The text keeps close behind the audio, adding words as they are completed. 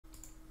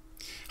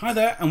Hi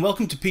there and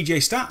welcome to PJ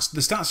Stats, the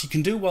stats you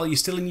can do while you're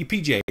still in your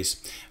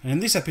PJs. And in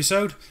this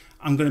episode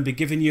I'm going to be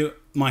giving you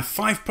my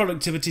 5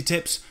 productivity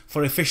tips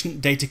for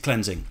efficient data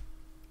cleansing.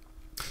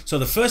 So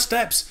the first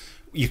steps,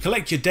 you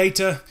collect your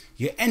data,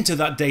 you enter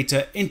that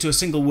data into a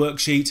single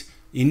worksheet,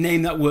 you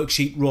name that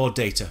worksheet raw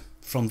data.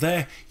 From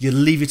there you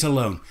leave it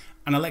alone,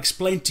 and I'll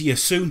explain to you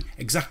soon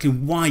exactly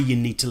why you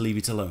need to leave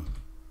it alone.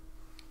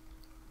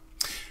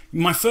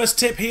 My first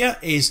tip here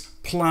is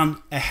plan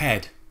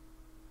ahead.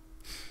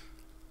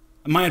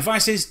 My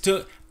advice is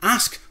to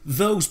ask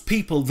those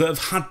people that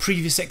have had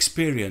previous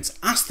experience.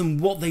 Ask them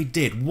what they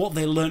did, what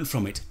they learned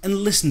from it,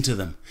 and listen to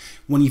them.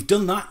 When you've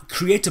done that,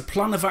 create a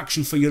plan of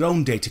action for your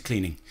own data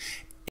cleaning.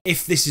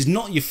 If this is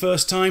not your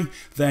first time,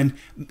 then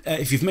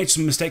if you've made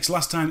some mistakes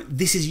last time,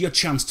 this is your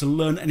chance to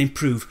learn and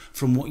improve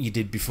from what you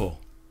did before.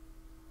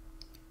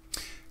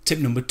 Tip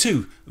number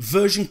 2,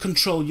 version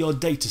control your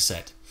data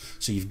set.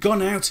 So you've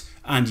gone out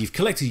and you've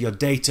collected your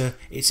data.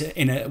 It's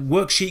in a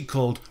worksheet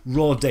called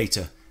raw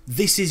data.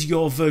 This is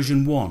your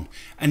version 1,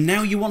 and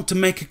now you want to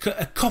make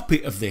a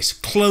copy of this,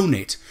 clone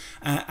it,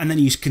 and then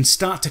you can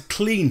start to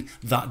clean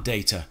that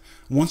data.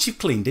 Once you've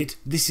cleaned it,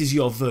 this is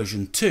your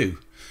version 2.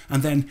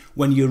 And then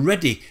when you're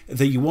ready,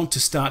 that you want to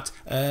start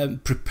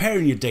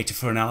preparing your data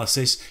for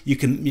analysis, you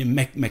can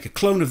make a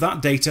clone of that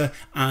data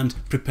and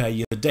prepare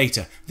your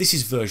data. This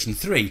is version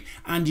 3,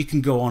 and you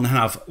can go on and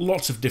have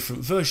lots of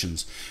different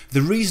versions.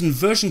 The reason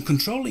version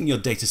controlling your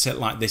data set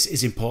like this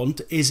is important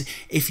is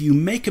if you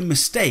make a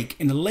mistake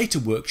in a later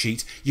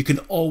worksheet, you can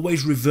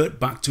always revert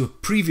back to a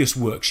previous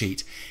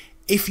worksheet.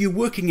 If you're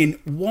working in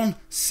one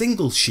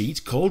single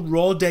sheet called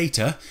raw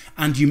data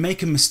and you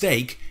make a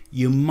mistake,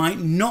 you might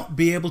not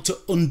be able to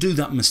undo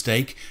that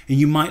mistake and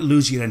you might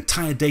lose your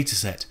entire data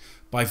set.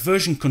 By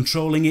version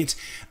controlling it,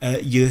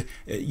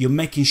 you're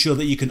making sure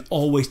that you can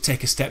always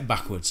take a step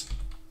backwards.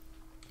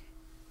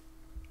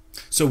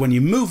 So when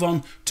you move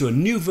on to a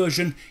new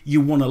version,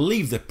 you want to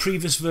leave the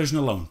previous version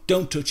alone.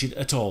 Don't touch it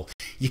at all.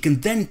 You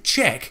can then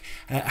check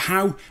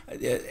how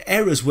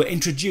errors were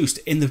introduced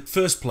in the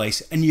first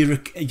place, and you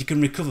can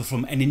recover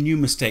from any new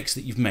mistakes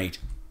that you've made.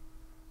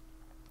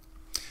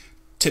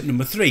 Tip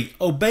number 3,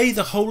 obey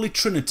the Holy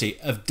Trinity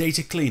of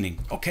data cleaning.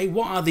 Okay,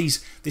 what are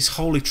this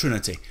Holy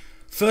Trinity?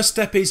 First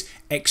step is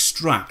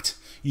extract.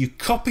 You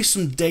copy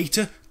some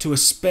data to a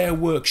spare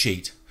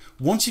worksheet.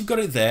 Once you've got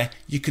it there,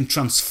 you can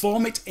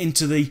transform it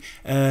into the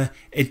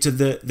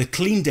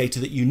clean data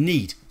that you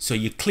need. So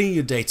you clean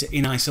your data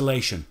in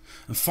isolation.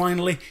 And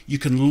finally, you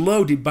can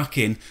load it back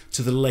in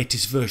to the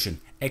latest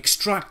version.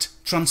 Extract,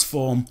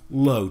 transform,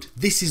 load.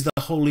 This is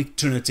the Holy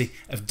Trinity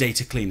of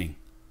data cleaning.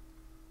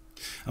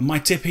 And my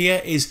tip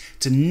here is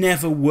to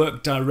never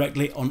work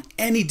directly on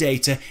any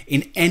data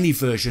in any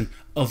version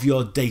of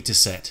your data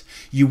set.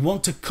 You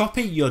want to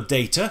copy your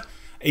data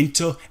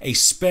into a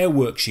spare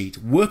worksheet,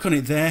 work on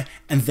it there,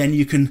 and then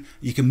you can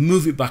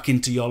move it back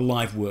into your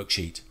live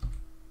worksheet.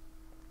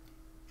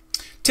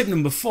 Tip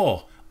number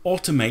 4,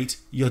 automate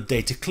your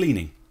data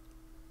cleaning.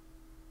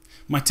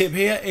 My tip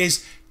here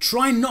is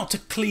try not to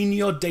clean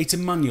your data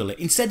manually.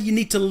 Instead, you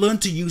need to learn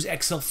to use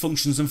Excel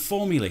functions and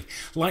formulae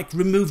like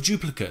remove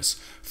duplicates,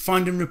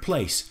 find and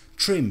replace,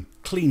 trim,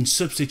 clean,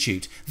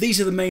 substitute. These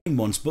are the main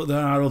ones, but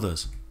there are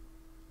others.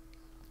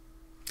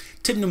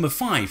 Tip number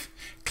 5,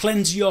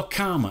 cleanse your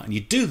karma, and you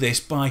do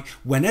this by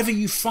whenever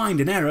you find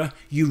an error,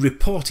 you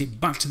report it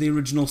back to the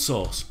original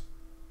source.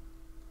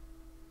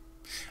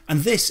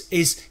 And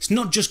it's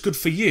not just good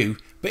for you,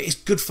 but it's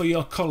good for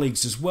your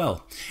colleagues as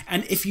well.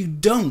 And if you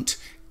don't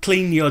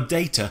clean your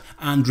data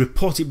and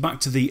report it back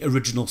to the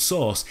original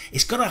source,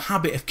 it's got a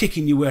habit of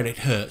kicking you where it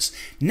hurts.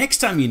 Next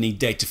time you need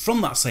data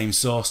from that same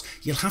source,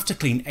 you'll have to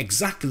clean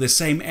exactly the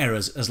same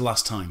errors as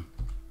last time.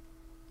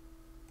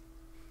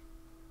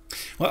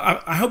 Well,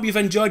 I hope you've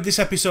enjoyed this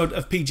episode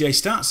of PJ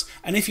Stats,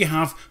 and if you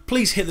have,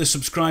 please hit the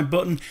subscribe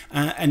button,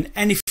 and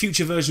any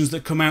future versions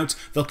that come out,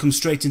 they'll come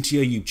straight into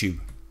your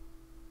YouTube.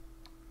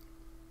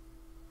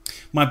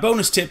 My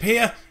bonus tip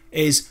here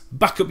is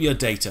back up your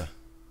data.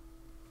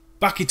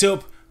 Back it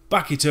up,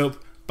 back it up,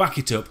 back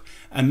it up,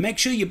 and make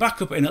sure you back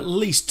up in at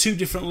least 2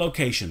 different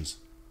locations.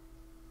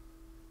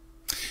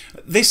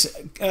 This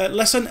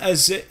lesson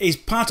is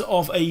part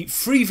of a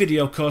free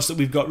video course that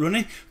we've got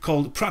running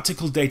called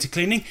Practical Data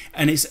Cleaning,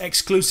 and it's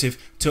exclusive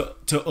to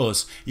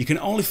us. You can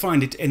only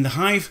find it in the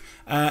Hive,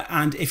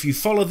 and if you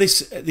follow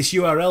this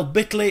URL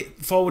bit.ly/PDC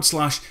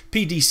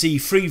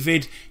free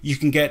vid, you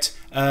can get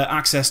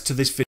access to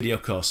this video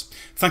course.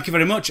 Thank you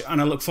very much,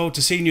 and I look forward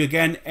to seeing you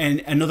again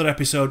in another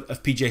episode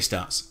of PJ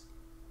Stats.